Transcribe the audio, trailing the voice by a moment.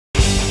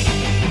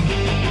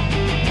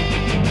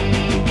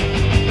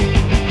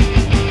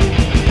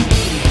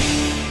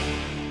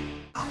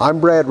I'm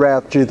Brad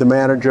Rathje, the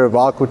manager of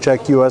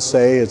AquaCheck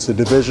USA. It's a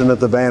division of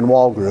the Van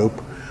Wall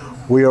Group.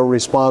 We are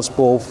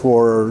responsible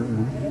for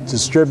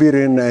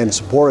distributing and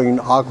supporting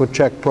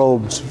AquaCheck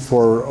probes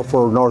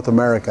for North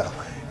America.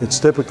 It's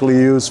typically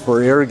used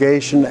for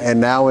irrigation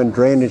and now in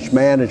drainage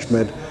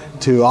management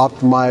to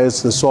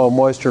optimize the soil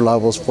moisture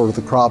levels for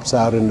the crops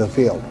out in the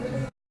field.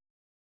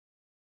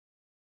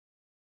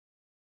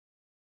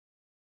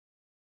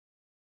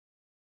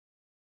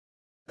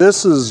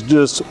 This is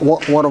just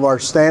one of our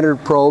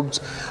standard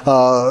probes.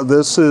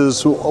 This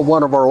is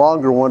one of our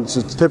longer ones.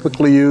 It's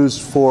typically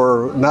used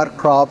for nut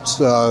crops,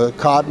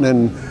 cotton,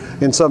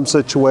 and in some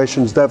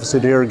situations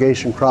deficit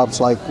irrigation crops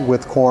like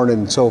with corn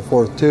and so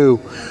forth too.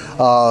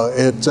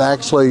 It's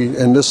actually,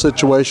 in this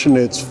situation,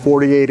 it's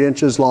 48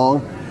 inches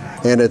long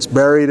and it's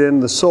buried in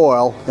the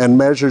soil and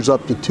measures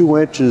up to 2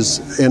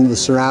 inches in the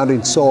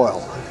surrounding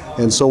soil.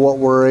 And so what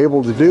we're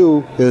able to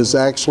do is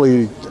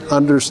actually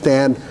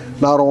understand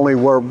not only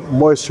where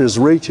moisture is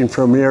reaching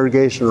from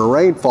irrigation or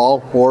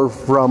rainfall or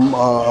from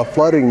a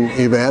flooding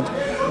event,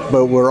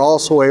 but we're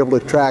also able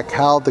to track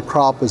how the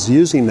crop is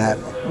using that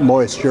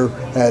moisture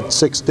at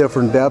 6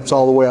 different depths,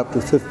 all the way up to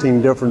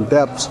 15 different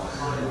depths.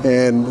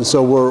 And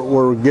so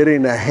we're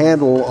getting a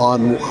handle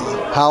on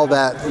how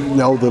that,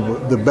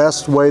 the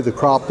best way the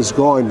crop is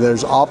growing.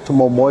 There's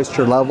optimal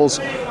moisture levels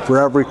for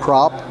every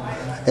crop.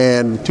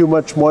 And too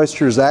much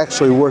moisture is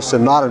actually worse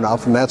than not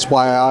enough, and that's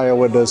why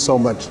Iowa does so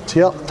much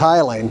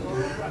tiling.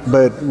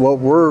 But what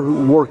we're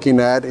working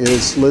at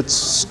is let's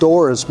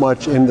store as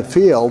much in the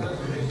field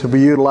to be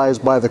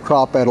utilized by the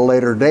crop at a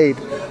later date,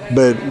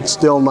 but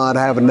still not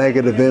have a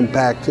negative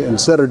impact.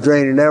 Instead of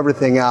draining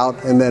everything out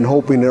and then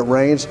hoping it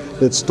rains,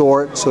 let's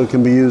store it so it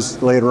can be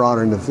used later on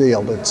in the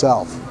field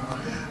itself.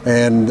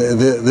 And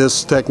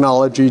this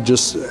technology,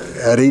 just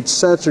at each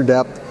sensor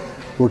depth,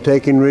 we're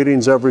taking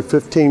readings every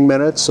 15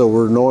 minutes, so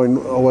we're knowing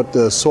what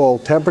the soil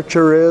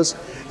temperature is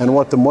and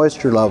what the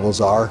moisture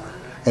levels are.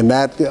 And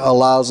that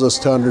allows us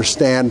to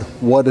understand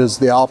what is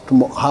the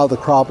optimal, how the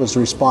crop is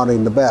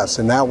responding the best.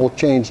 And that will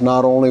change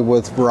not only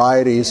with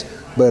varieties,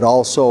 but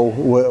also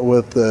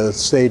with the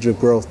stage of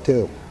growth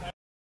too.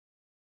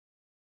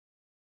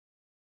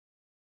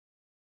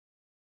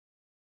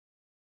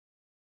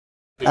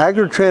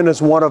 Agri-Trend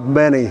is one of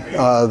many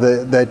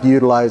that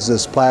utilize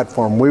this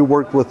platform. We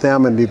worked with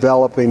them in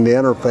developing the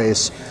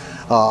interface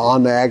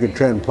on the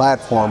Agri-Trend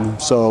platform,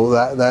 so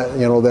that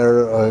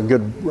they're a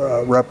good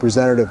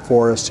representative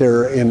for us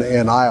here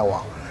in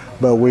Iowa.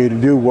 But we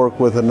do work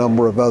with a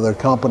number of other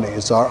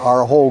companies.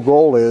 Our whole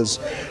goal is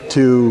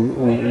to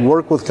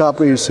work with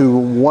companies who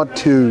want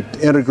to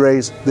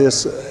integrate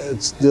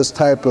this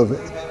type of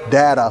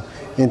data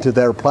into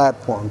their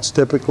platforms.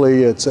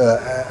 Typically, it's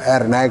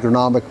at an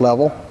agronomic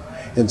level.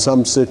 In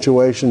some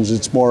situations,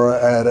 it's more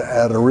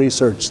at a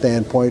research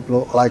standpoint,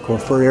 like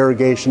for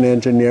irrigation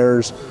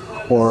engineers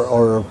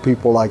or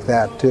people like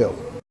that too.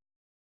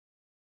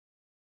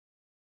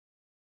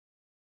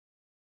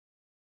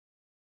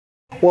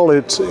 Well,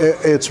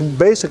 it's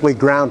basically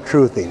ground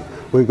truthing.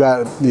 We've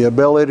got the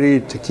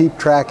ability to keep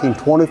tracking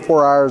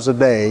 24 hours a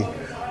day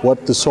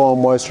what the soil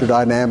moisture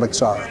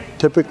dynamics are.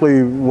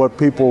 Typically what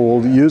people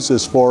will use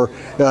this for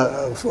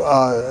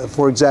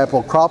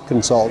example, crop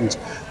consultants,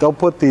 they'll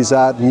put these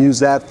out and use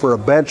that for a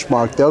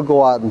benchmark. They'll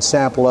go out and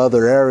sample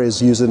other areas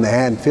using the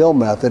hand feel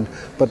method,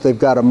 but they've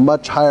got a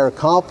much higher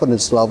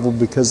confidence level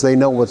because they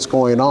know what's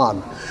going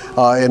on.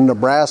 In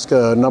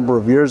Nebraska, a number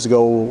of years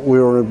ago, we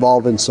were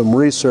involved in some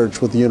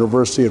research with the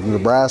University of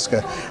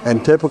Nebraska,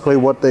 and typically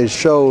what they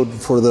showed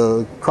for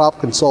the crop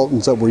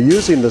consultants that were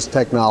using this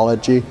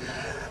technology,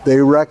 they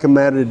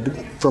recommended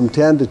from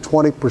 10 to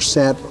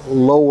 20%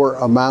 lower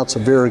amounts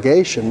of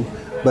irrigation,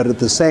 but at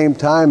the same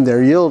time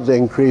their yield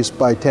increased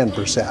by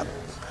 10%.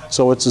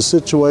 So it's a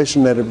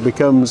situation that it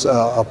becomes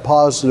a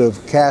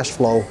positive cash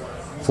flow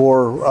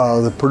for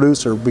the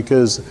producer,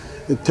 because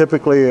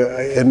typically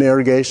in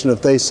irrigation,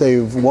 if they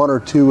save 1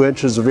 or 2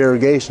 inches of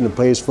irrigation, it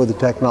pays for the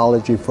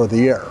technology for the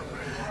year.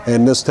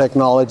 And this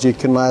technology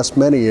can last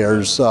many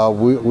years.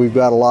 We've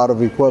got a lot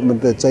of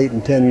equipment that's 8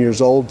 and 10 years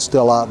old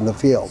still out in the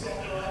field.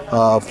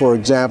 For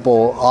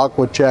example,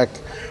 AquaCheck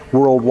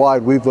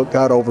worldwide, we've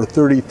got over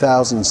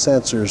 30,000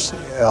 sensors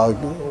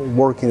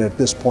working at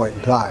this point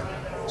in time.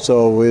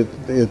 So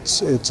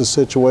it's a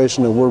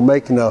situation that we're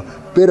making a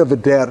bit of a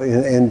dent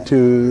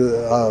into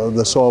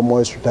the soil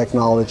moisture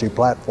technology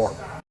platform.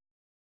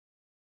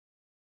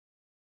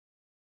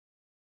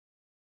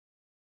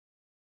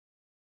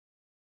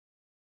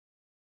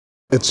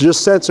 It's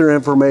just sensor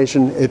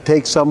information. It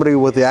takes somebody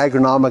with the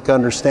agronomic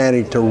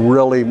understanding to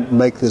really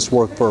make this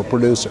work for a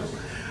producer.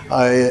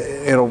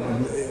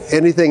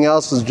 Anything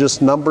else is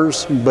just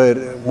numbers, but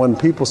when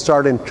people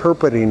start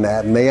interpreting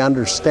that and they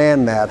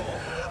understand that,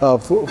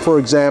 for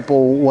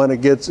example, when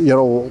it gets,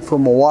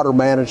 from a water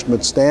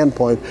management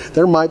standpoint,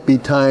 there might be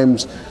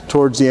times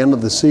towards the end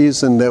of the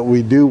season that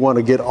we do want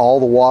to get all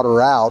the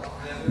water out,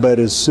 but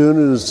as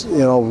soon as,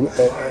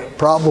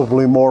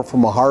 probably more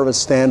from a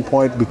harvest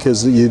standpoint,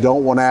 because you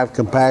don't want to have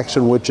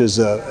compaction, which is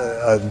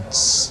a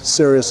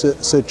serious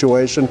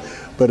situation.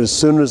 but as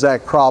soon as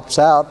that crops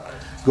out,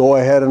 go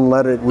ahead and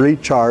let it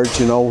recharge,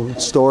 you know,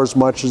 store as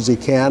much as you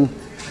can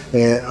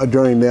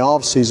during the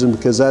off season,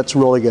 because that's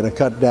really going to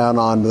cut down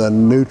on the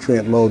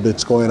nutrient load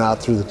that's going out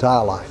through the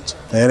tile lines.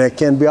 And it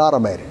can be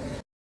automated.